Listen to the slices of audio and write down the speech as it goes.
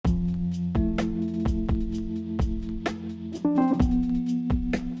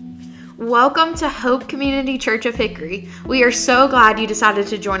Welcome to Hope Community Church of Hickory. We are so glad you decided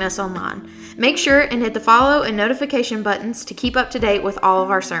to join us online. Make sure and hit the follow and notification buttons to keep up to date with all of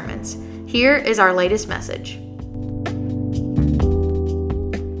our sermons. Here is our latest message.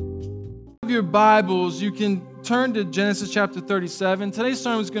 Your Bibles, you can turn to Genesis chapter 37. Today's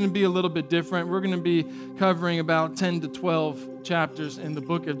sermon is going to be a little bit different. We're going to be covering about 10 to 12 chapters in the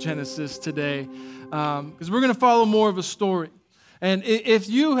book of Genesis today because we're going to follow more of a story. And if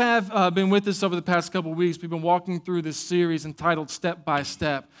you have been with us over the past couple of weeks, we've been walking through this series entitled Step by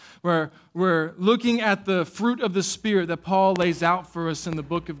Step, where we're looking at the fruit of the Spirit that Paul lays out for us in the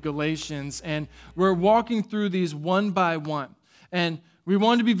book of Galatians, and we're walking through these one by one. And we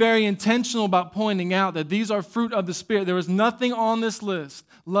want to be very intentional about pointing out that these are fruit of the Spirit. There is nothing on this list.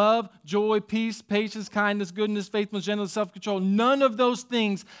 Love, joy, peace, patience, kindness, goodness, faithfulness, gentleness, self-control. None of those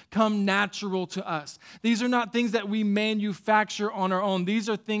things come natural to us. These are not things that we manufacture on our own. These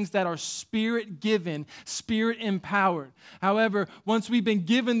are things that are Spirit-given, Spirit-empowered. However, once we've been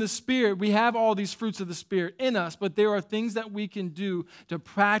given the Spirit, we have all these fruits of the Spirit in us, but there are things that we can do to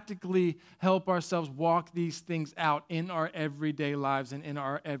practically help ourselves walk these things out in our everyday lives and in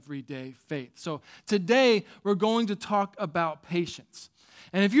our everyday faith. So today, we're going to talk about patience.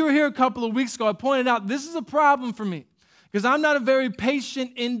 And if you were here a couple of weeks ago, I pointed out this is a problem for me because I'm not a very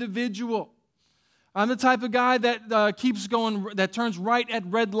patient individual. I'm the type of guy that keeps going, that turns right at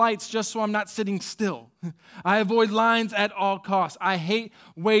red lights just so I'm not sitting still. I avoid lines at all costs. I hate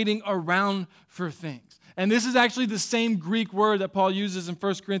waiting around for things. And this is actually the same Greek word that Paul uses in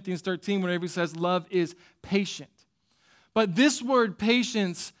 1 Corinthians 13 whenever he says love is patient. But this word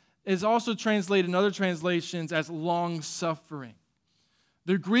patience is also translated in other translations as long-suffering.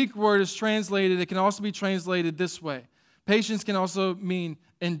 The Greek word is translated, it can also be translated this way. Patience can also mean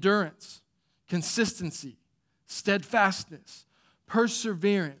endurance, consistency, steadfastness,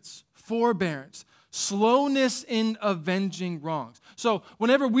 perseverance, forbearance, slowness in avenging wrongs. So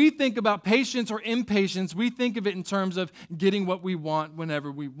whenever we think about patience or impatience, we think of it in terms of getting what we want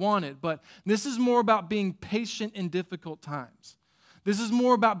whenever we want it. But this is more about being patient in difficult times. This is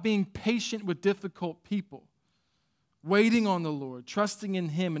more about being patient with difficult people. Waiting on the Lord, trusting in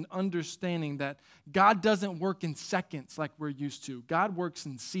Him, and understanding that God doesn't work in seconds like we're used to. God works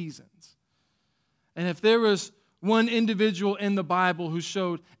in seasons. And if there was one individual in the Bible who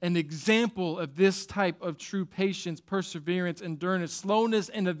showed an example of this type of true patience, perseverance, endurance, slowness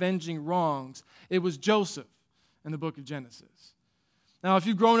in avenging wrongs, it was Joseph in the book of Genesis. Now, if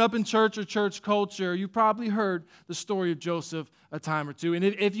you've grown up in church or church culture, you've probably heard the story of Joseph a time or two. And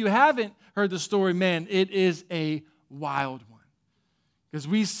if you haven't heard the story, man, it is a wild one. Because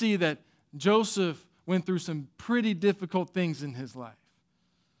we see that Joseph went through some pretty difficult things in his life.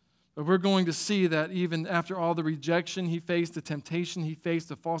 But we're going to see that even after all the rejection he faced, the temptation he faced,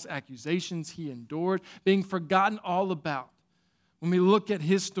 the false accusations he endured, being forgotten all about, when we look at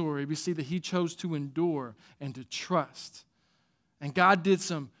his story, we see that he chose to endure and to trust. And God did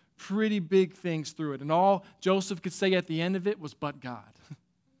some pretty big things through it. And all Joseph could say at the end of it was, but God.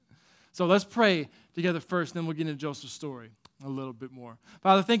 So let's pray together first, then we'll get into Joseph's story a little bit more.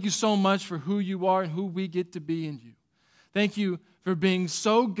 Father, thank you so much for who you are and who we get to be in you. Thank you for being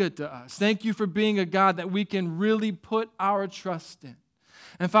so good to us. Thank you for being a God that we can really put our trust in.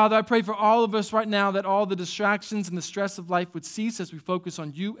 And Father, I pray for all of us right now that all the distractions and the stress of life would cease as we focus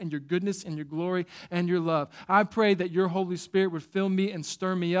on you and your goodness and your glory and your love. I pray that your Holy Spirit would fill me and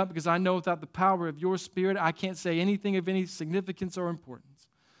stir me up because I know without the power of your Spirit, I can't say anything of any significance or importance.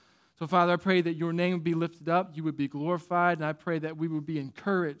 So, Father, I pray that your name would be lifted up, you would be glorified, and I pray that we would be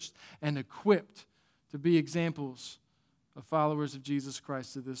encouraged and equipped to be examples of followers of Jesus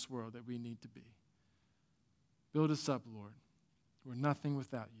Christ to this world that we need to be. Build us up, Lord. We're nothing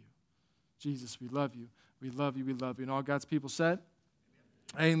without you. Jesus, we love you. We love you. We love you. And all God's people said,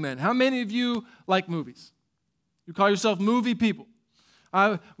 amen. How many of you like movies? You call yourself movie people.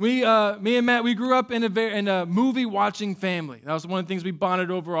 Me and Matt, we grew up in a movie-watching family. That was one of the things we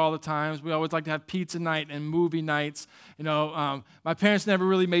bonded over all the times. We always liked to have pizza night and movie nights. You know, my parents never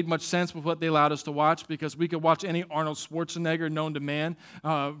really made much sense with what they allowed us to watch because we could watch any Arnold Schwarzenegger known to man.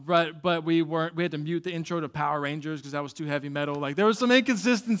 But we had to mute the intro to Power Rangers because that was too heavy metal. Like there were some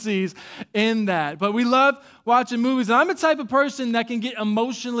inconsistencies in that. But we love watching movies. And I'm the type of person that can get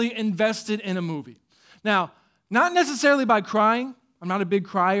emotionally invested in a movie. Now, not necessarily by crying. I'm not a big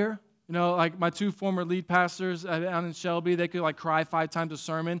crier. You know, like my two former lead pastors down in Shelby, they could like cry 5 times a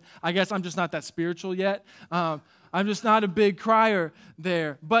sermon. I guess I'm just not that spiritual yet. I'm just not a big crier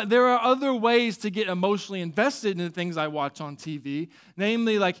there. But there are other ways to get emotionally invested in the things I watch on TV,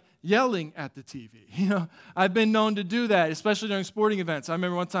 namely like yelling at the TV. I've been known to do that, especially during sporting events. I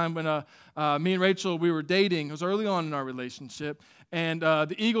remember one time when me and Rachel, we were dating. It was early on in our relationship, and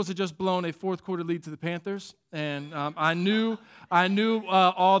the Eagles had just blown a fourth quarter lead to the Panthers, and I knew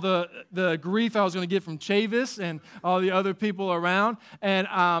all the grief I was going to get from Chavis and all the other people around, and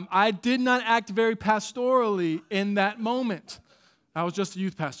I did not act very pastorally in that moment. I was just a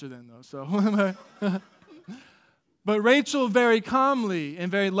youth pastor then, though, so. But Rachel very calmly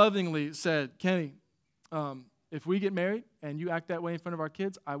and very lovingly said, Kenny, if we get married and you act that way in front of our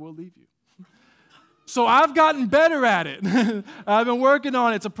kids, I will leave you. So I've gotten better at it. I've been working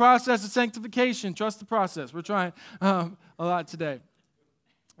on it. It's a process of sanctification. Trust the process. We're trying a lot today.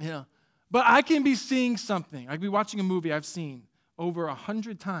 But I can be seeing something. I can be watching a movie I've seen over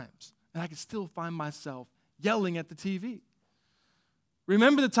 100 times, and I can still find myself yelling at the TV.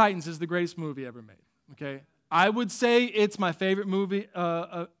 Remember the Titans is the greatest movie ever made, okay? I would say it's my favorite movie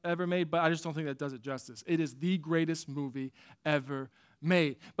ever made, but I just don't think that does it justice. It is the greatest movie ever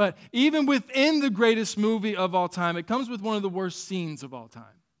made. But even within the greatest movie of all time, it comes with one of the worst scenes of all time.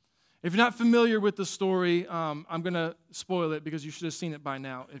 If you're not familiar with the story, I'm going to spoil it because you should have seen it by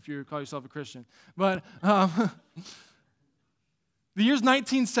now if you call yourself a Christian. But the year's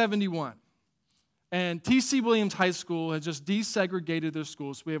 1971. And T.C. Williams High School has just desegregated their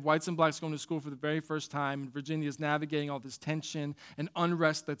schools. So we have whites and blacks going to school for the very first time, and Virginia is navigating all this tension and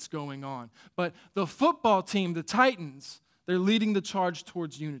unrest that's going on. But the football team, the Titans, they're leading the charge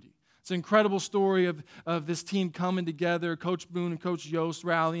towards unity. It's an incredible story of this team coming together, Coach Boone and Coach Yost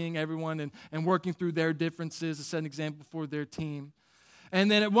rallying everyone and working through their differences to set an example for their team.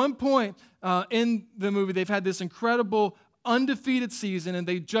 And then at one point in the movie, they've had this incredible undefeated season, and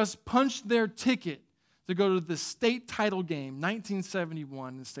they just punched their ticket to go to the state title game,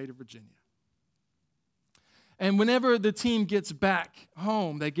 1971, in the state of Virginia. And whenever the team gets back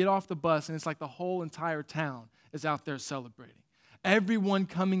home, they get off the bus, and it's like the whole entire town is out there celebrating. Everyone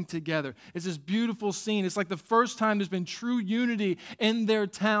coming together. It's this beautiful scene. It's like the first time there's been true unity in their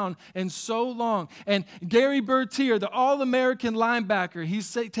town in so long. And Gary Bertier, the All-American linebacker,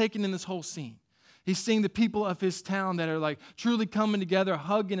 he's taken in this whole scene. He's seeing the people of his town that are like truly coming together,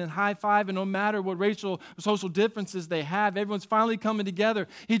 hugging and high-fiving, no matter what racial or social differences they have. Everyone's finally coming together.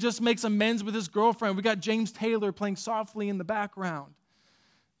 He just makes amends with his girlfriend. We got James Taylor playing softly in the background.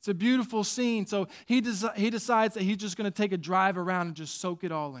 It's a beautiful scene. So he decides that he's just going to take a drive around and just soak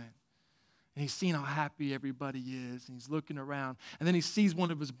it all in. And he's seeing how happy everybody is, and he's looking around. And then he sees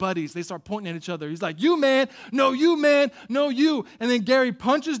one of his buddies. They start pointing at each other. He's like, you, man. No, you, man. No, you. And then Gary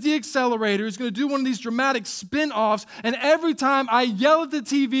punches the accelerator. He's going to do one of these dramatic spin-offs. And every time I yell at the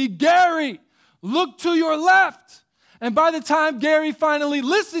TV, Gary, look to your left. And by the time Gary finally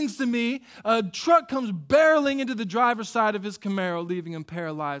listens to me, a truck comes barreling into the driver's side of his Camaro, leaving him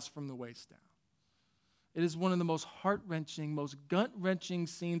paralyzed from the waist down. It is one of the most heart-wrenching, most gut-wrenching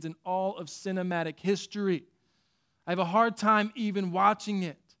scenes in all of cinematic history. I have a hard time even watching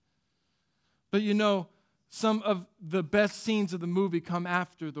it. But you know, some of the best scenes of the movie come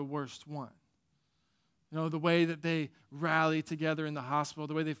after the worst one. You know, the way that they rally together in the hospital,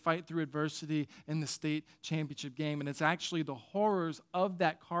 the way they fight through adversity in the state championship game. And it's actually the horrors of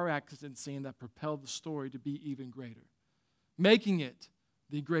that car accident scene that propelled the story to be even greater, making it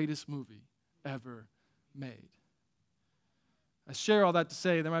the greatest movie ever made. I share all that to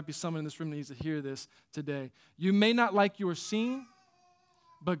say there might be someone in this room that needs to hear this today. You may not like your scene,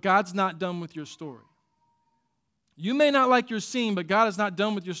 but God's not done with your story. You may not like your scene, but God is not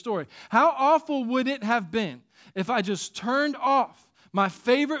done with your story. How awful would it have been if I just turned off my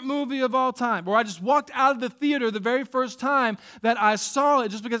favorite movie of all time, or I just walked out of the theater the very first time that I saw it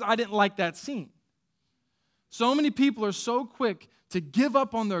just because I didn't like that scene? So many people are so quick to give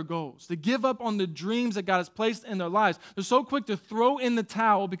up on their goals, to give up on the dreams that God has placed in their lives. They're so quick to throw in the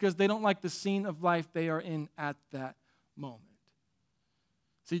towel because they don't like the scene of life they are in at that moment.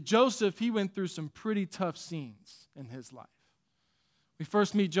 See, Joseph, he went through some pretty tough scenes in his life. We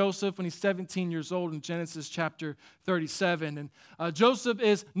first meet Joseph when he's 17 years old in Genesis chapter 37. And Joseph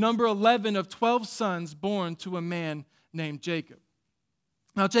is number 11 of 12 sons born to a man named Jacob.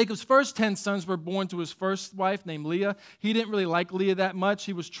 Now, Jacob's first 10 sons were born to his first wife named Leah. He didn't really like Leah that much.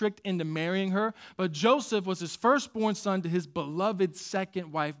 He was tricked into marrying her. But Joseph was his firstborn son to his beloved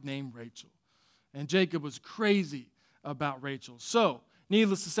second wife named Rachel. And Jacob was crazy about Rachel. So,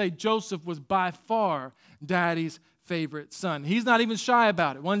 needless to say, Joseph was by far Daddy's favorite son. He's not even shy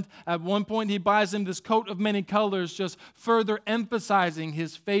about it. At one point, he buys him this coat of many colors, just further emphasizing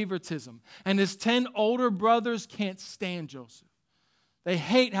his favoritism. And his 10 older brothers can't stand Joseph. They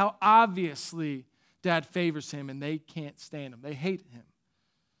hate how obviously Dad favors him, and they can't stand him. They hate him.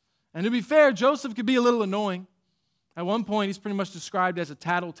 And to be fair, Joseph could be a little annoying. At one point, he's pretty much described as a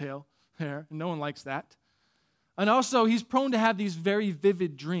tattletale there, and no one likes that. And also, he's prone to have these very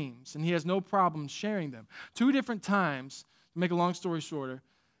vivid dreams, and he has no problem sharing them. 2 different times, to make a long story shorter,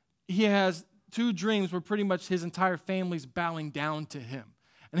 he has 2 dreams where pretty much his entire family's bowing down to him.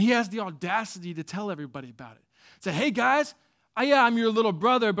 And he has the audacity to tell everybody about it. Say, hey guys, I'm your little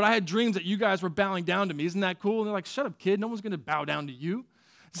brother, but I had dreams that you guys were bowing down to me. Isn't that cool? And they're like, shut up, kid. No one's going to bow down to you.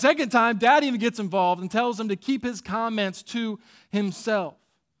 Second time, Dad even gets involved and tells him to keep his comments to himself.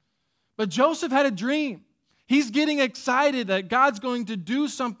 But Joseph had a dream. He's getting excited that God's going to do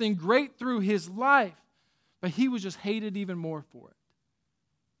something great through his life, but he was just hated even more for it.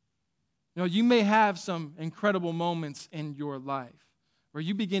 You know, you may have some incredible moments in your life where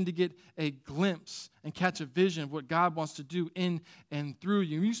you begin to get a glimpse and catch a vision of what God wants to do in and through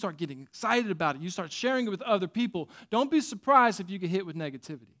you. You start getting excited about it. You start sharing it with other people. Don't be surprised if you get hit with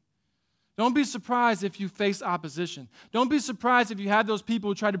negativity. Don't be surprised if you face opposition. Don't be surprised if you have those people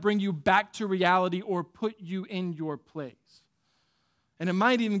who try to bring you back to reality or put you in your place. And it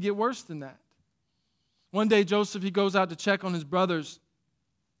might even get worse than that. One day, Joseph, he goes out to check on his brothers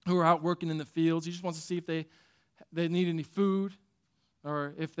who are out working in the fields. He just wants to see if they need any food,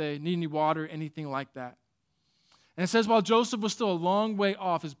 or if they need any water, anything like that. And it says while Joseph was still a long way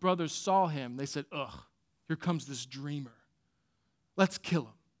off, his brothers saw him. They said, ugh, here comes this dreamer. Let's kill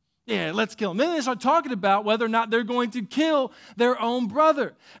him. Yeah, let's kill him. Then they start talking about whether or not they're going to kill their own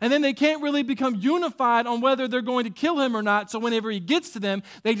brother. And then they can't really become unified on whether they're going to kill him or not. So whenever he gets to them,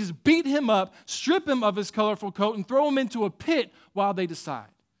 they just beat him up, strip him of his colorful coat, and throw him into a pit while they decide.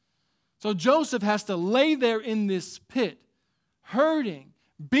 So Joseph has to lay there in this pit, hurting,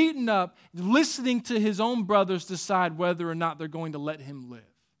 beaten up, listening to his own brothers decide whether or not they're going to let him live.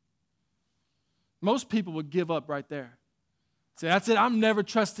 Most people would give up right there. Say, that's it, I'm never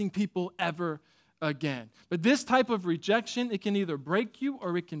trusting people ever again. But this type of rejection, it can either break you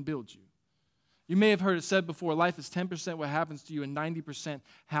or it can build you. You may have heard it said before, life is 10% what happens to you and 90%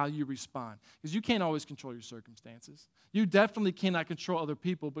 how you respond. Because you can't always control your circumstances. You definitely cannot control other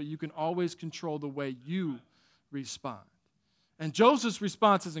people, but you can always control the way you respond. And Joseph's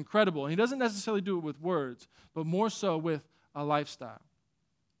response is incredible. And he doesn't necessarily do it with words, but more so with a lifestyle.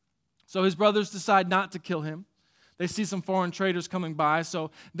 So his brothers decide not to kill him. They see some foreign traders coming by,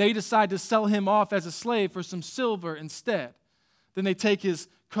 so they decide to sell him off as a slave for some silver instead. Then they take his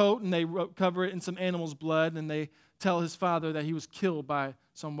coat and they cover it in some animal's blood, and they tell his father that he was killed by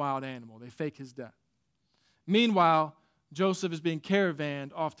some wild animal. They fake his death. Meanwhile, Joseph is being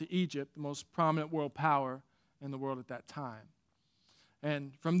caravanned off to Egypt, the most prominent world power in the world at that time.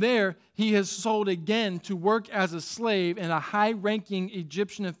 And from there, he is sold again to work as a slave in a high-ranking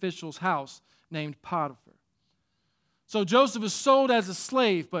Egyptian official's house named Potiphar. So Joseph is sold as a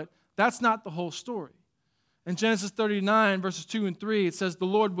slave, but that's not the whole story. In Genesis 39, verses 2 and 3, it says, the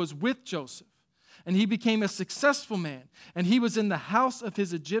Lord was with Joseph, and he became a successful man, and he was in the house of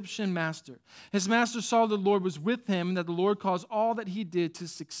his Egyptian master. His master saw the Lord was with him, and that the Lord caused all that he did to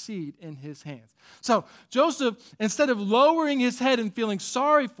succeed in his hands. So Joseph, instead of lowering his head and feeling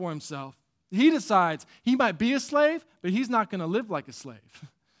sorry for himself, he decides he might be a slave, but he's not going to live like a slave.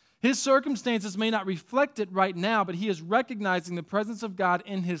 His circumstances may not reflect it right now, but he is recognizing the presence of God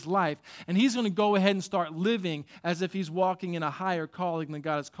in his life, and he's going to go ahead and start living as if he's walking in a higher calling than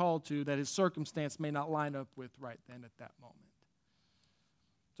God has called to, that his circumstance may not line up with right then at that moment.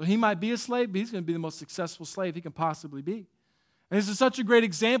 So he might be a slave, but he's going to be the most successful slave he can possibly be. And this is such a great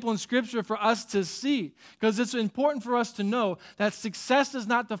example in Scripture for us to see, because it's important for us to know that success is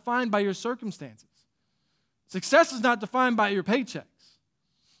not defined by your circumstances. Success is not defined by your paychecks.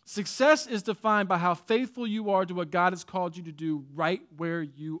 Success is defined by how faithful you are to what God has called you to do right where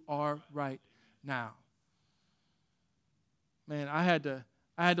you are right now. Man, I had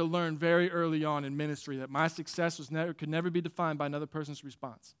to learn very early on in ministry that my success could never be defined by another person's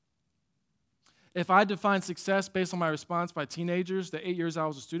response. If I defined success based on my response by teenagers, the 8 years I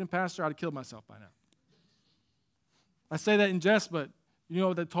was a student pastor, I'd have killed myself by now. I say that in jest, but you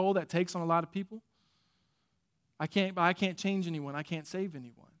know the toll that takes on a lot of people? I can't change anyone. I can't save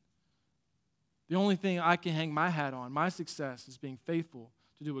anyone. The only thing I can hang my hat on, my success, is being faithful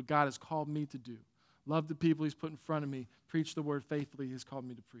to do what God has called me to do. Love the people he's put in front of me. Preach the word faithfully he's called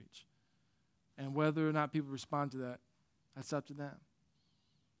me to preach. And whether or not people respond to that, that's up to them.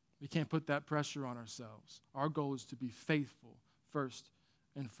 We can't put that pressure on ourselves. Our goal is to be faithful first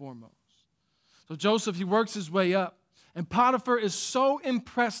and foremost. So Joseph, he works his way up. And Potiphar is so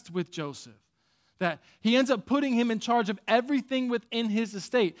impressed with Joseph that he ends up putting him in charge of everything within his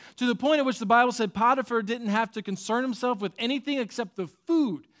estate, to the point at which the Bible said Potiphar didn't have to concern himself with anything except the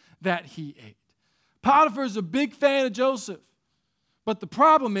food that he ate. Potiphar is a big fan of Joseph. But the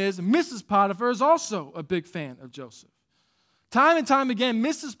problem is, Mrs. Potiphar is also a big fan of Joseph. Time and time again,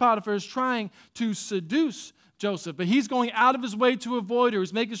 Mrs. Potiphar is trying to seduce Joseph, but he's going out of his way to avoid her.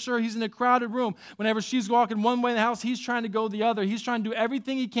 He's making sure he's in a crowded room. Whenever she's walking one way in the house, he's trying to go the other. He's trying to do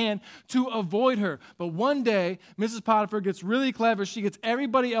everything he can to avoid her. But one day, Mrs. Potiphar gets really clever. She gets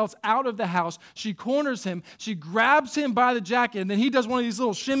everybody else out of the house. She corners him. She grabs him by the jacket, and then he does one of these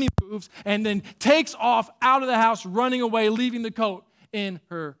little shimmy moves and then takes off out of the house, running away, leaving the coat in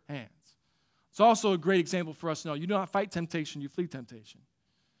her hands. It's also a great example for us to know. You do not fight temptation, you flee temptation.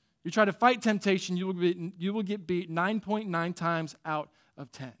 You try to fight temptation, you will get beat 9.9 times out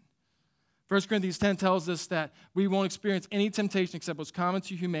of 10. 1 Corinthians 10 tells us that we won't experience any temptation except what's common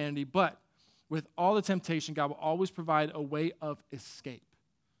to humanity, but with all the temptation, God will always provide a way of escape.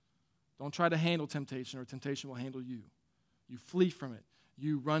 Don't try to handle temptation, or temptation will handle you. You flee from it.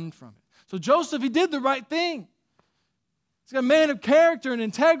 You run from it. So Joseph, he did the right thing. He's a man of character and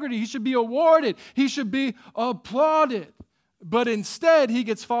integrity. He should be awarded. He should be applauded. But instead, he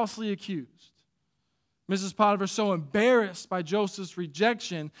gets falsely accused. Mrs. Potiphar is so embarrassed by Joseph's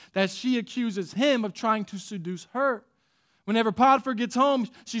rejection that she accuses him of trying to seduce her. Whenever Potiphar gets home,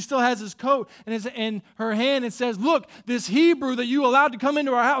 she still has his coat in her hand and says, "Look, this Hebrew that you allowed to come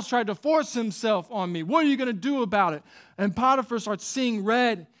into our house tried to force himself on me. What are you going to do about it?" And Potiphar starts seeing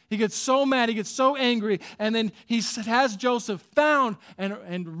red. He gets so mad, he gets so angry, and then he has Joseph found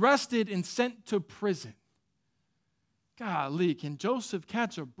and arrested and sent to prison. Golly, can Joseph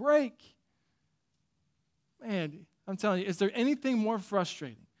catch a break? Man, I'm telling you, is there anything more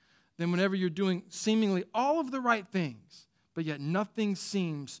frustrating than whenever you're doing seemingly all of the right things, but yet nothing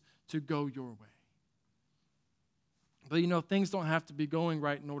seems to go your way? But you know, things don't have to be going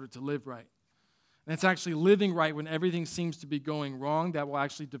right in order to live right. And it's actually living right when everything seems to be going wrong that will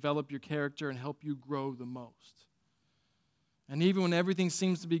actually develop your character and help you grow the most. And even when everything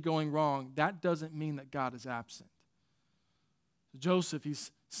seems to be going wrong, that doesn't mean that God is absent. Joseph,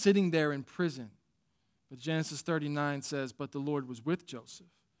 he's sitting there in prison. But Genesis 39 says, "But the Lord was with Joseph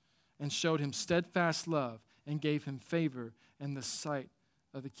and showed him steadfast love and gave him favor in the sight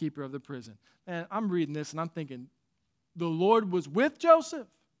of the keeper of the prison." And I'm reading this and I'm thinking, the Lord was with Joseph?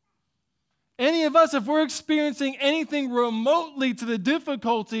 Any of us, if we're experiencing anything remotely to the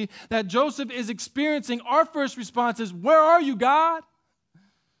difficulty that Joseph is experiencing, our first response is, "Where are you, God?"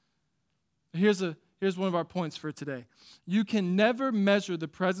 Here's one of our points for today. You can never measure the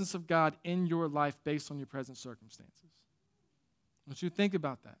presence of God in your life based on your present circumstances. I want you to think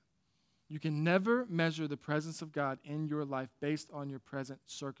about that. You can never measure the presence of God in your life based on your present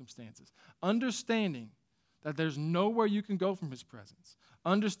circumstances. Understanding that there's nowhere you can go from his presence.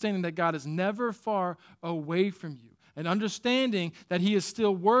 Understanding that God is never far away from you. And understanding that he is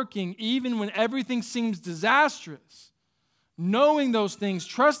still working even when everything seems disastrous. Knowing those things,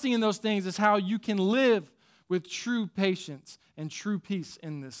 trusting in those things is how you can live with true patience and true peace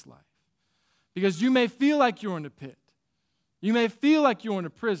in this life. Because you may feel like you're in a pit. You may feel like you're in a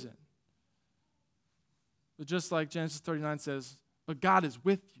prison. But just like Genesis 39 says, but God is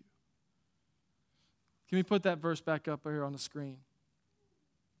with you. Can we put that verse back up here on the screen?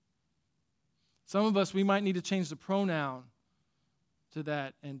 Some of us, we might need to change the pronoun to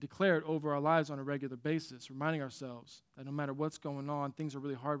that and declare it over our lives on a regular basis, reminding ourselves that no matter what's going on, things are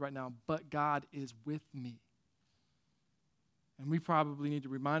really hard right now, but God is with me. And we probably need to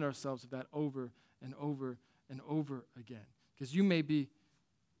remind ourselves of that over and over and over again. Because you may be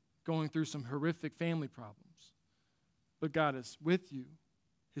going through some horrific family problems, but God is with you.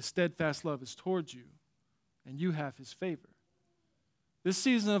 His steadfast love is towards you, and you have his favor. This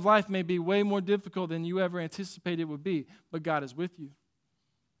season of life may be way more difficult than you ever anticipated it would be, but God is with you.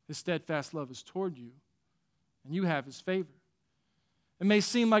 His steadfast love is toward you, and you have his favor. It may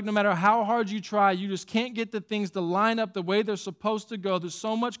seem like no matter how hard you try, you just can't get the things to line up the way they're supposed to go. There's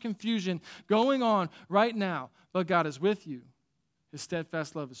so much confusion going on right now, but God is with you. His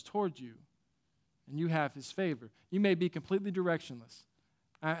steadfast love is toward you, and you have his favor. You may be completely directionless.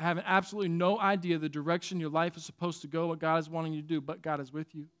 I have absolutely no idea the direction your life is supposed to go, what God is wanting you to do, but God is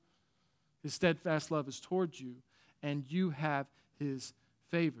with you. His steadfast love is towards you, and you have his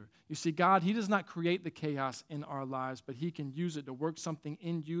favor. You see, God, he does not create the chaos in our lives, but he can use it to work something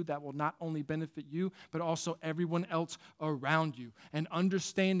in you that will not only benefit you, but also everyone else around you. And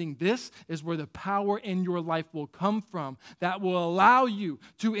understanding this is where the power in your life will come from that will allow you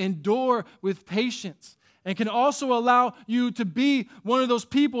to endure with patience and can also allow you to be one of those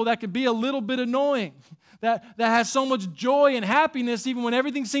people that can be a little bit annoying, that has so much joy and happiness even when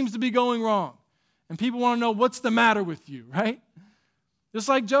everything seems to be going wrong. And people want to know what's the matter with you, right? Just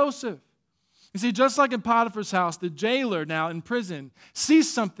like Joseph. You see, just like in Potiphar's house, the jailer now in prison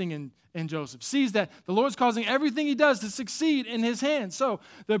sees something in Joseph, sees that the Lord's causing everything he does to succeed in his hands. So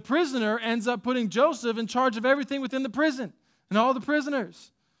the prisoner ends up putting Joseph in charge of everything within the prison and all the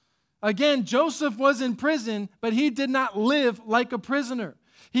prisoners. Again, Joseph was in prison, but he did not live like a prisoner.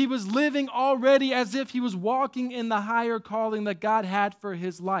 He was living already as if he was walking in the higher calling that God had for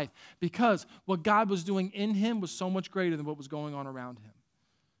his life, because what God was doing in him was so much greater than what was going on around him.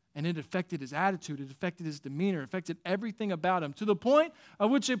 And it affected his attitude, it affected his demeanor, it affected everything about him, to the point of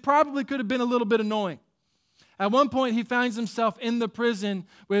which it probably could have been a little bit annoying. At one point, he finds himself in the prison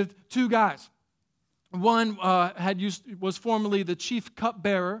with two guys. One was formerly the chief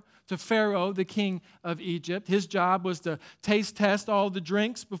cupbearer to Pharaoh, the king of Egypt. His job was to taste test all the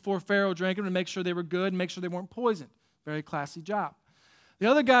drinks before Pharaoh drank them to make sure they were good and make sure they weren't poisoned. Very classy job. The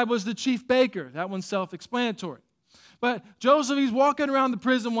other guy was the chief baker. That one's self-explanatory. But Joseph, he's walking around the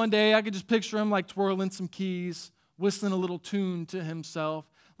prison one day. I could just picture him like twirling some keys, whistling a little tune to himself,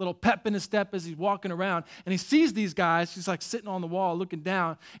 a little pep in his step as he's walking around. And he sees these guys. He's like sitting on the wall looking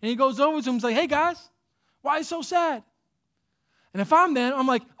down. And he goes over to them and he's like, "Hey, guys, why are you so sad?" And if I'm them, I'm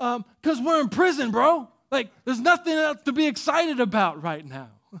like, because we're in prison, bro. Like, there's nothing else to be excited about right now.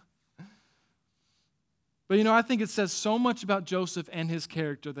 But, I think it says so much about Joseph and his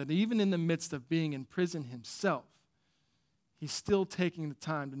character that even in the midst of being in prison himself, he's still taking the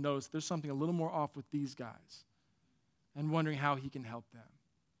time to notice there's something a little more off with these guys and wondering how he can help them.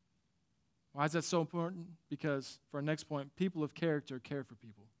 Why is that so important? Because, for our next point, people of character care for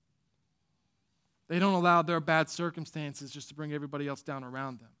people. They don't allow their bad circumstances just to bring everybody else down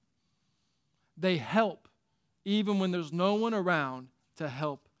around them. They help even when there's no one around to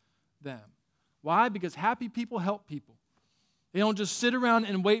help them. Why? Because happy people help people. They don't just sit around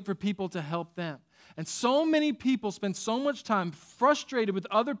and wait for people to help them. And so many people spend so much time frustrated with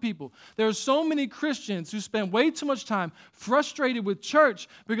other people. There are so many Christians who spend way too much time frustrated with church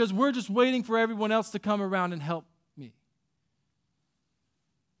because we're just waiting for everyone else to come around and help.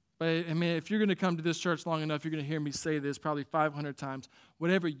 But, if you're going to come to this church long enough, you're going to hear me say this probably 500 times.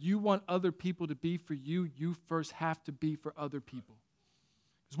 Whatever you want other people to be for you, you first have to be for other people.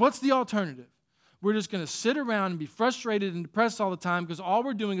 Because what's the alternative? We're just going to sit around and be frustrated and depressed all the time because all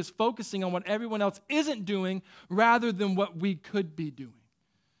we're doing is focusing on what everyone else isn't doing rather than what we could be doing.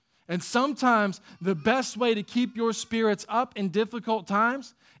 And sometimes the best way to keep your spirits up in difficult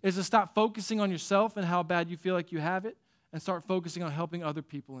times is to stop focusing on yourself and how bad you feel like you have it, and start focusing on helping other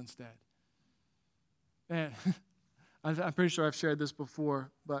people instead. Man, I'm pretty sure I've shared this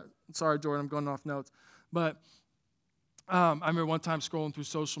before, but sorry, Jordan, I'm going off notes. But I remember one time scrolling through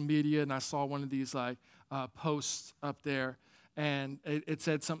social media, and I saw one of these posts up there, and it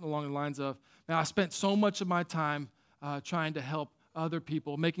said something along the lines of, "Now, I spent so much of my time trying to help other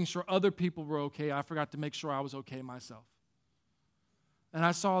people, making sure other people were okay, I forgot to make sure I was okay myself." And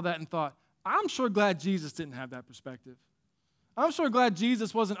I saw that and thought, I'm sure glad Jesus didn't have that perspective. I'm sure glad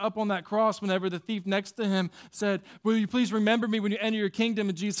Jesus wasn't up on that cross whenever the thief next to him said, "Will you please remember me when you enter your kingdom?"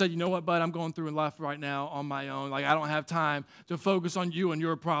 And Jesus said, "You know what, bud, I'm going through in life right now on my own. I don't have time to focus on you and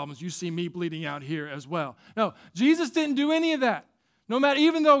your problems. You see me bleeding out here as well." No, Jesus didn't do any of that. No matter,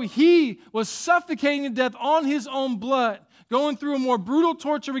 even though he was suffocating to death on his own blood, going through a more brutal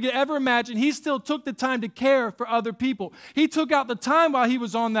torture we could ever imagine, he still took the time to care for other people. He took out the time while he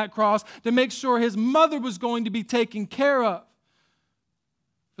was on that cross to make sure his mother was going to be taken care of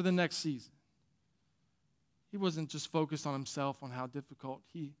for the next season. He wasn't just focused on himself, on how difficult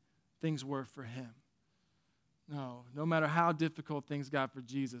things were for him. No matter how difficult things got for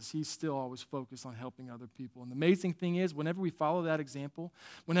Jesus, he's still always focused on helping other people. And the amazing thing is, whenever we follow that example,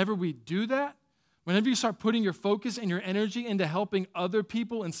 whenever we do that, whenever you start putting your focus and your energy into helping other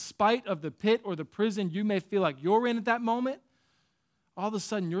people in spite of the pit or the prison you may feel like you're in at that moment, all of a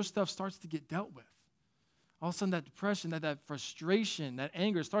sudden your stuff starts to get dealt with. All of a sudden that depression, that frustration, that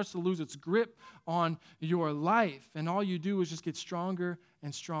anger starts to lose its grip on your life. And all you do is just get stronger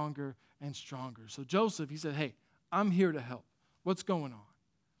and stronger and stronger. So Joseph, he said, "Hey, I'm here to help. What's going on?"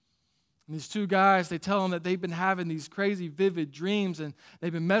 And these two guys, they tell him that they've been having these crazy, vivid dreams, and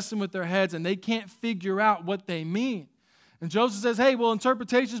they've been messing with their heads, and they can't figure out what they mean. And Joseph says, hey, well,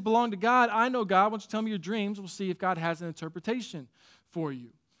 interpretations belong to God. I know God. Why don't you tell me your dreams? We'll see if God has an interpretation for you.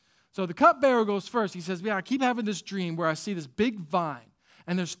 So the cupbearer goes first. He says, yeah, I keep having this dream where I see this big vine,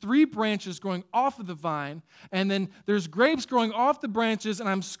 and there's 3 branches growing off of the vine, and then there's grapes growing off the branches, and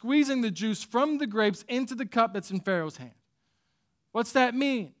I'm squeezing the juice from the grapes into the cup that's in Pharaoh's hand. What's that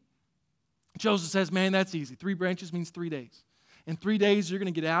mean? Joseph says, man, that's easy. 3 branches means 3 days. In 3 days, you're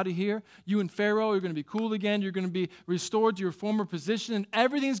going to get out of here. You and Pharaoh are going to be cool again. You're going to be restored to your former position, and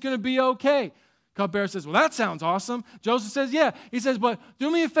everything's going to be okay. Cupbearer says, well, that sounds awesome. Joseph says, yeah. He says, but do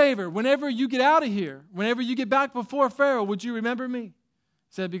me a favor. Whenever you get out of here, whenever you get back before Pharaoh, would you remember me? He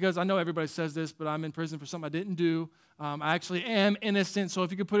said, because I know everybody says this, but I'm in prison for something I didn't do. I actually am innocent, so if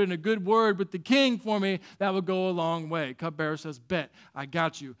you could put in a good word with the king for me, that would go a long way. Cupbearer says, bet, I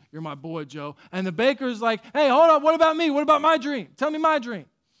got you. You're my boy, Joe. And the baker's like, hey, hold on, what about me? What about my dream? Tell me my dream.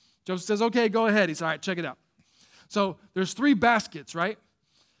 Joseph says, okay, go ahead. He says, all right, check it out. So there's 3 baskets, right?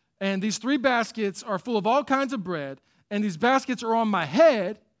 And these 3 baskets are full of all kinds of bread, and these baskets are on my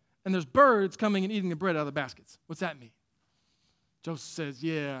head, and there's birds coming and eating the bread out of the baskets. What's that mean? Joseph says,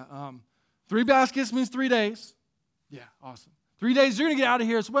 yeah, 3 baskets means 3 days. Yeah, awesome. 3 days, you're going to get out of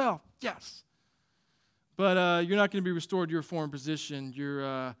here as well. Yes. But you're not going to be restored to your former position.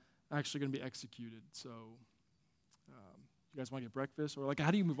 You're actually going to be executed. So you guys want to get breakfast? Or how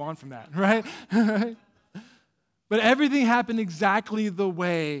do you move on from that, right? But everything happened exactly the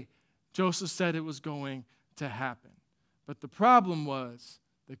way Joseph said it was going to happen. But the problem was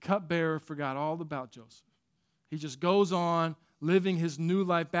the cupbearer forgot all about Joseph. He just goes on living his new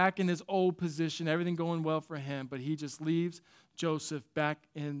life back in his old position, everything going well for him, but he just leaves Joseph back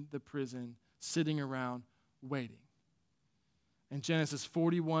in the prison, sitting around waiting. And Genesis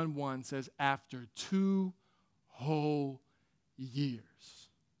 41:1 says, after 2 whole years.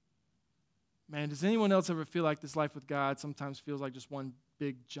 Man, does anyone else ever feel like this life with God sometimes feels like just one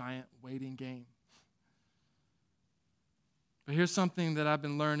big, giant waiting game? But here's something that I've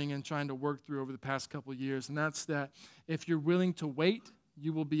been learning and trying to work through over the past couple of years, and that's that if you're willing to wait,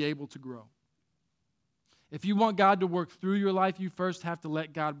 you will be able to grow. If you want God to work through your life, you first have to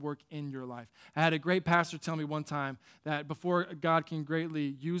let God work in your life. I had a great pastor tell me one time that before God can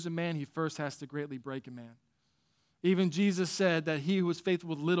greatly use a man, he first has to greatly break a man. Even Jesus said that he who is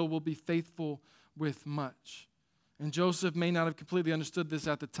faithful with little will be faithful with much. And Joseph may not have completely understood this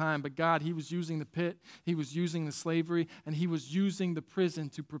at the time, but God, he was using the pit, he was using the slavery, and he was using the prison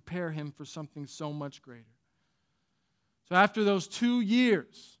to prepare him for something so much greater. So after those 2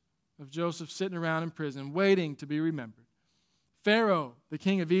 years of Joseph sitting around in prison, waiting to be remembered, Pharaoh, the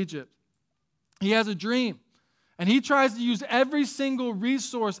king of Egypt, he has a dream. And he tries to use every single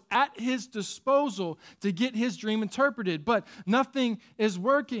resource at his disposal to get his dream interpreted, but nothing is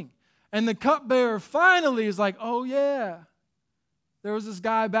working. And the cupbearer finally is like, oh yeah, there was this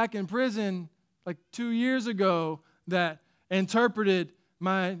guy back in prison 2 years ago that interpreted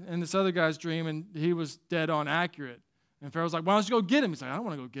mine and this other guy's dream, and he was dead on accurate. And Pharaoh's like, why don't you go get him? He's like, I don't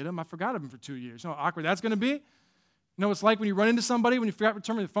want to go get him. I forgot him for 2 years. You know how awkward that's going to be? You know what it's like when you run into somebody when you forgot to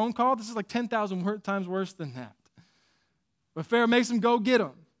return a phone call? This is 10,000 times worse than that. But Pharaoh makes him go get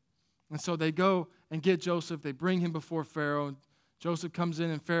him. And so they go and get Joseph. They bring him before Pharaoh. Joseph comes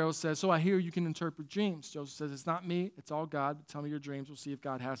in and Pharaoh says, so I hear you can interpret dreams. Joseph says, it's not me, it's all God. But tell me your dreams. We'll see if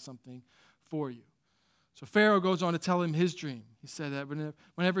God has something for you. So Pharaoh goes on to tell him his dream. He said that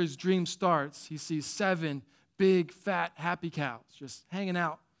whenever his dream starts, he sees 7 big, fat, happy cows just hanging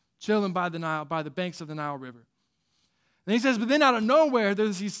out, chilling by the Nile, by the banks of the Nile River. And he says, but then out of nowhere,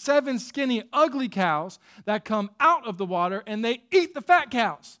 there's these 7 skinny, ugly cows that come out of the water, and they eat the fat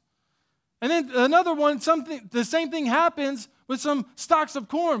cows. And then another one, the same thing happens with some stalks of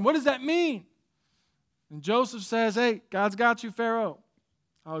corn. What does that mean? And Joseph says, hey, God's got you, Pharaoh.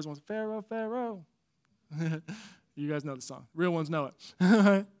 I always want to say, Pharaoh, Pharaoh. You guys know the song. Real ones know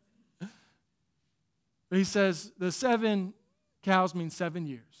it. But he says, the 7 cows mean 7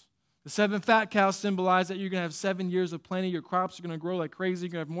 years. The 7 fat cows symbolize that you're going to have 7 years of plenty. Your crops are going to grow like crazy.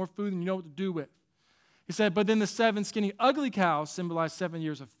 You're going to have more food than you know what to do with. He said, but then the 7 skinny, ugly cows symbolize 7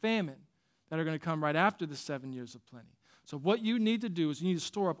 years of famine that are going to come right after the 7 years of plenty. So what you need to do is you need to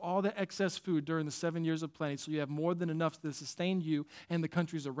store up all the excess food during the 7 years of plenty so you have more than enough to sustain you and the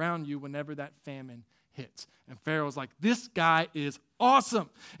countries around you whenever that famine hits. And Pharaoh's like, this guy is awesome.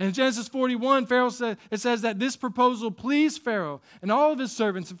 And in Genesis 41, it says that this proposal pleased Pharaoh and all of his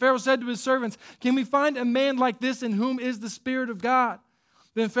servants. And Pharaoh said to his servants, can we find a man like this in whom is the Spirit of God?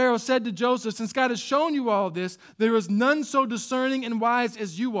 Then Pharaoh said to Joseph, since God has shown you all this, there is none so discerning and wise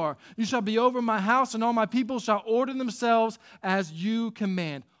as you are. You shall be over my house, and all my people shall order themselves as you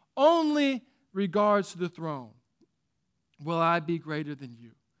command. Only regards to the throne will I be greater than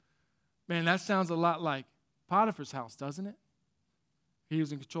you? Man, that sounds a lot like Potiphar's house, doesn't it? He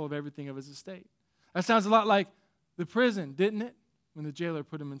was in control of everything of his estate. That sounds a lot like the prison, didn't it? When the jailer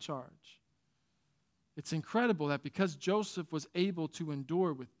put him in charge. It's incredible that because Joseph was able to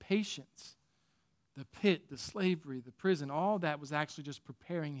endure with patience the pit, the slavery, the prison, all that was actually just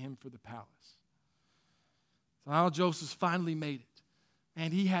preparing him for the palace. So now Joseph finally made it.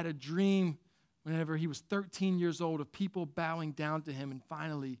 And he had a dream whenever he was 13 years old of people bowing down to him, and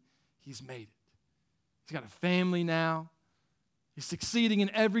finally he's made it. He's got a family now. He's succeeding in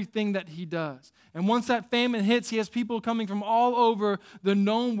everything that he does. And once that famine hits, he has people coming from all over the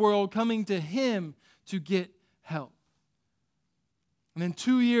known world coming to him to get help. And then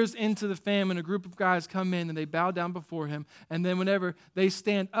 2 years into the famine, a group of guys come in and they bow down before him. And then whenever they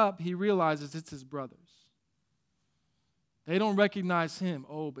stand up, he realizes it's his brothers. They don't recognize him.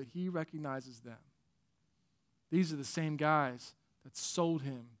 Oh, but he recognizes them. These are the same guys that sold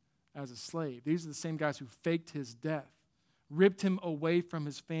him as a slave. These are the same guys who faked his death, ripped him away from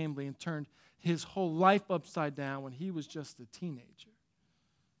his family, and turned his whole life upside down when he was just a teenager.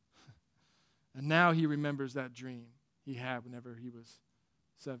 And now he remembers that dream he had whenever he was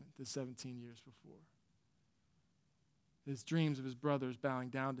 17 years before. His dreams of his brothers bowing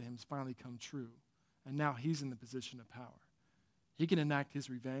down to him has finally come true. And now he's in the position of power. He can enact his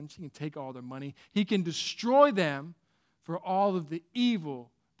revenge. He can take all their money. He can destroy them for all of the evil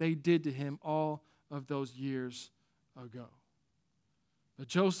they did to him all of those years ago. But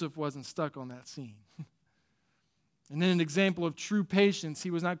Joseph wasn't stuck on that scene. And in an example of true patience, he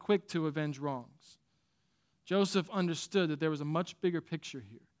was not quick to avenge wrongs. Joseph understood that there was a much bigger picture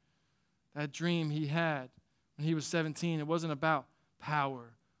here. That dream he had when he was 17, it wasn't about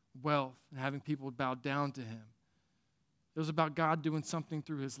power, wealth, and having people bow down to him. It was about God doing something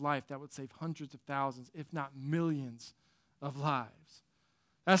through his life that would save hundreds of thousands, if not millions, of lives.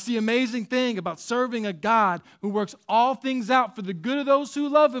 That's the amazing thing about serving a God who works all things out for the good of those who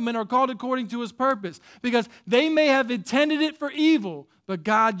love him and are called according to his purpose. Because they may have intended it for evil, but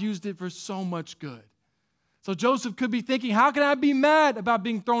God used it for so much good. So Joseph could be thinking, how can I be mad about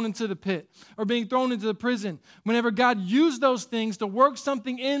being thrown into the pit or being thrown into the prison whenever God used those things to work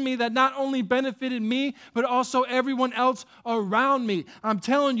something in me that not only benefited me, but also everyone else around me? I'm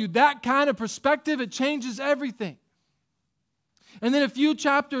telling you, that kind of perspective, it changes everything. And then a few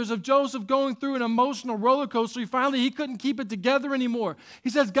chapters of Joseph going through an emotional roller coaster, he couldn't keep it together anymore. He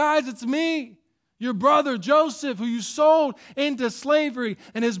says, guys, it's me, your brother Joseph, who you sold into slavery.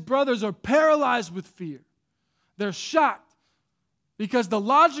 And his brothers are paralyzed with fear. They're shocked because the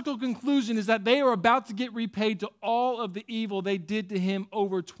logical conclusion is that they are about to get repaid to all of the evil they did to him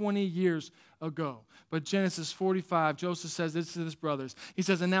over 20 years ago. But Genesis 45, Joseph says this to his brothers. He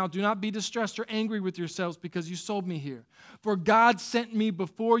says, and now do not be distressed or angry with yourselves because you sold me here. For God sent me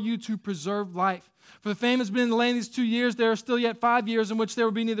before you to preserve life. For the famine has been in the land these 2 years. There are still yet 5 years in which there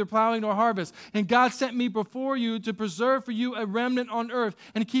will be neither plowing nor harvest. And God sent me before you to preserve for you a remnant on earth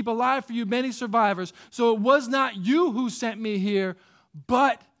and to keep alive for you many survivors. So it was not you who sent me here,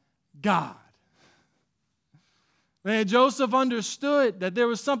 but God. Man, Joseph understood that there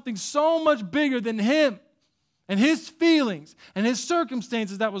was something so much bigger than him and his feelings and his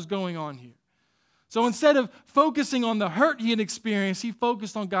circumstances that was going on here. So instead of focusing on the hurt he had experienced, he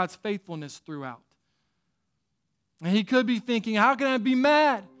focused on God's faithfulness throughout. And he could be thinking, how can I be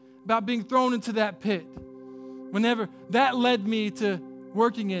mad about being thrown into that pit? Whenever that led me to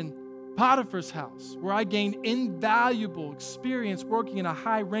working in Potiphar's house, where I gained invaluable experience working in a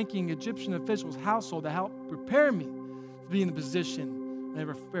high-ranking Egyptian official's household that helped prepare me to be in the position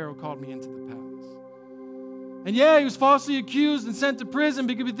whenever Pharaoh called me into the palace. And yeah, he was falsely accused and sent to prison,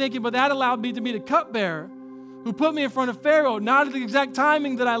 but you could be thinking, but that allowed me to meet a cupbearer who put me in front of Pharaoh, not at the exact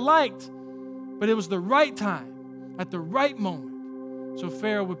timing that I liked, but it was the right time, at the right moment, so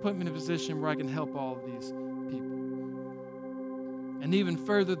Pharaoh would put me in a position where I can help all of these people. And even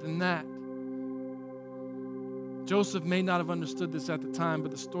further than that, Joseph may not have understood this at the time,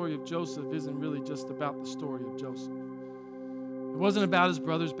 but the story of Joseph isn't really just about the story of Joseph. It wasn't about his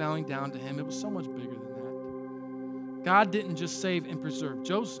brothers bowing down to him. It was so much bigger than that. God didn't just save and preserve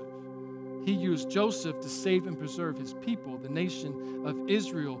Joseph. He used Joseph to save and preserve his people, the nation of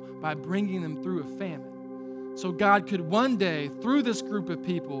Israel, by bringing them through a famine. So God could one day, through this group of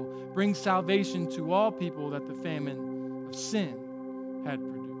people, bring salvation to all people that the famine of sin had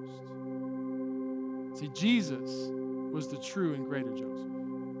produced. See, Jesus was the true and greater Joseph.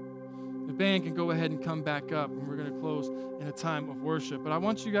 The band can go ahead and come back up, and we're going to close in a time of worship. But I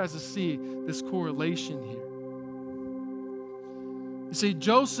want you guys to see this correlation here. You see,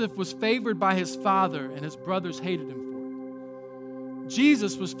 Joseph was favored by his father, and his brothers hated him for it.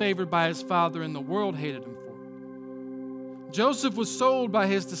 Jesus was favored by his Father, and the world hated him for it. Joseph was sold by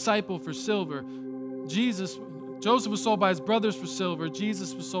his disciple for silver. Joseph was sold by his brothers for silver.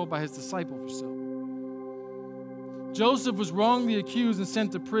 Jesus was sold by his disciple for silver. Joseph was wrongly accused and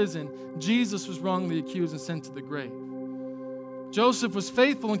sent to prison. Jesus was wrongly accused and sent to the grave. Joseph was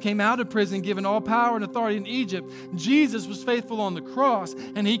faithful and came out of prison, given all power and authority in Egypt. Jesus was faithful on the cross,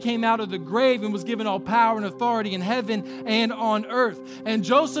 and he came out of the grave and was given all power and authority in heaven and on earth. And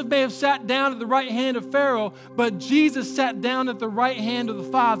Joseph may have sat down at the right hand of Pharaoh, but Jesus sat down at the right hand of the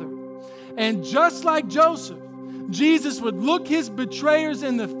Father. And just like Joseph, Jesus would look his betrayers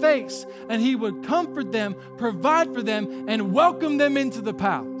in the face, and he would comfort them, provide for them, and welcome them into the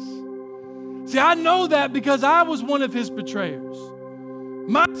palace. See, I know that because I was one of his betrayers.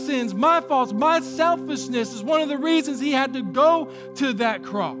 My sins, my faults, my selfishness is one of the reasons he had to go to that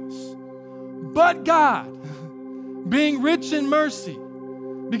cross. But God, being rich in mercy,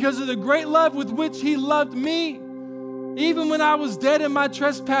 because of the great love with which he loved me, even when I was dead in my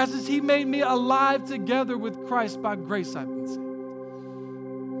trespasses, he made me alive together with Christ. By grace I've been saved.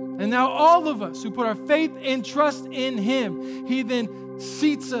 And now all of us who put our faith and trust in him, he then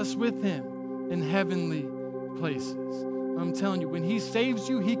seats us with him in heavenly places. I'm telling you, when he saves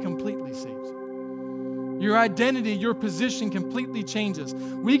you, he completely saves you. Your identity, your position completely changes.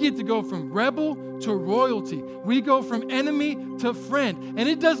 We get to go from rebel to royalty. We go from enemy to friend. And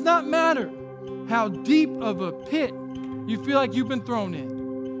it does not matter how deep of a pit you feel like you've been thrown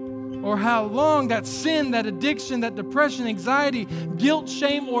in, or how long that sin, that addiction, that depression, anxiety, guilt,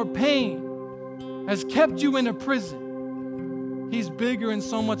 shame, or pain has kept you in a prison. He's bigger and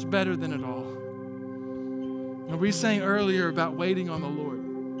so much better than it all. And we sang earlier about waiting on the Lord.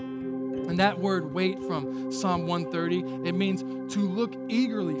 And that word wait from Psalm 130, it means to look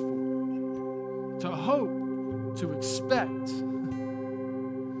eagerly for, to hope, to expect.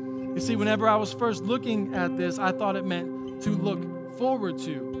 You see, whenever I was first looking at this, I thought it meant to look forward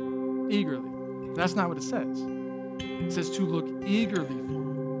to eagerly. That's not what it says. It says to look eagerly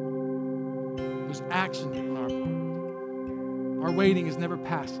for. There's action on our part. Our waiting is never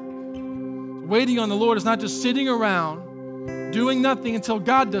passive. Waiting on the Lord is not just sitting around doing nothing until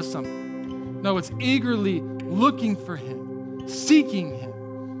God does something. No, it's eagerly looking for him, seeking him,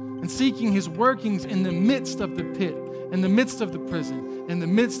 and seeking his workings in the midst of the pit, in the midst of the prison, in the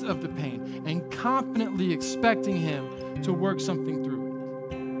midst of the pain, and confidently expecting him to work something through it.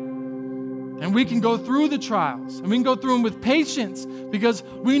 And we can go through the trials, and we can go through them with patience because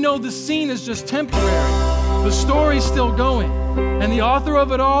we know the scene is just temporary. The story's still going, and the author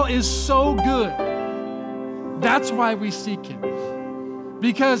of it all is so good. That's why we seek him,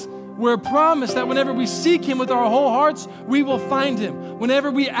 because we're promised that whenever we seek him with our whole hearts, we will find him.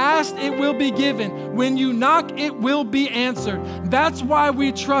 Whenever we ask, it will be given. When you knock, it will be answered. That's why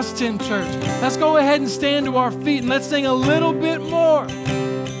we trust him, church. Let's go ahead and stand to our feet and let's sing a little bit more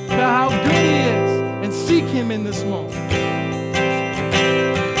about how good he is and seek him in this moment.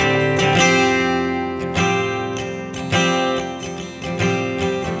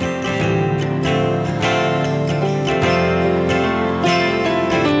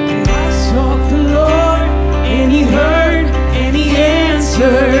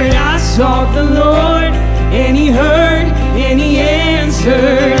 I sought the Lord, and he heard, and he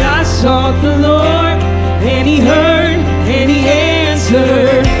answered. I sought the Lord, and he heard, and he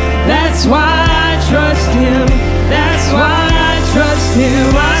answered. That's why I trust him. That's why I trust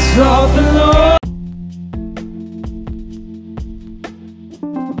him. I sought the Lord.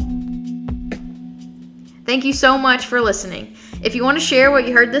 Thank you so much for listening. If you want to share what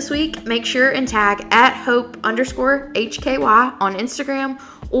you heard this week, make sure and tag @Hope_HKY on Instagram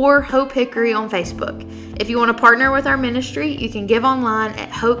or Hope Hickory on Facebook. If you want to partner with our ministry, you can give online at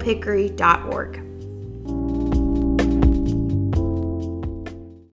hopehickory.org.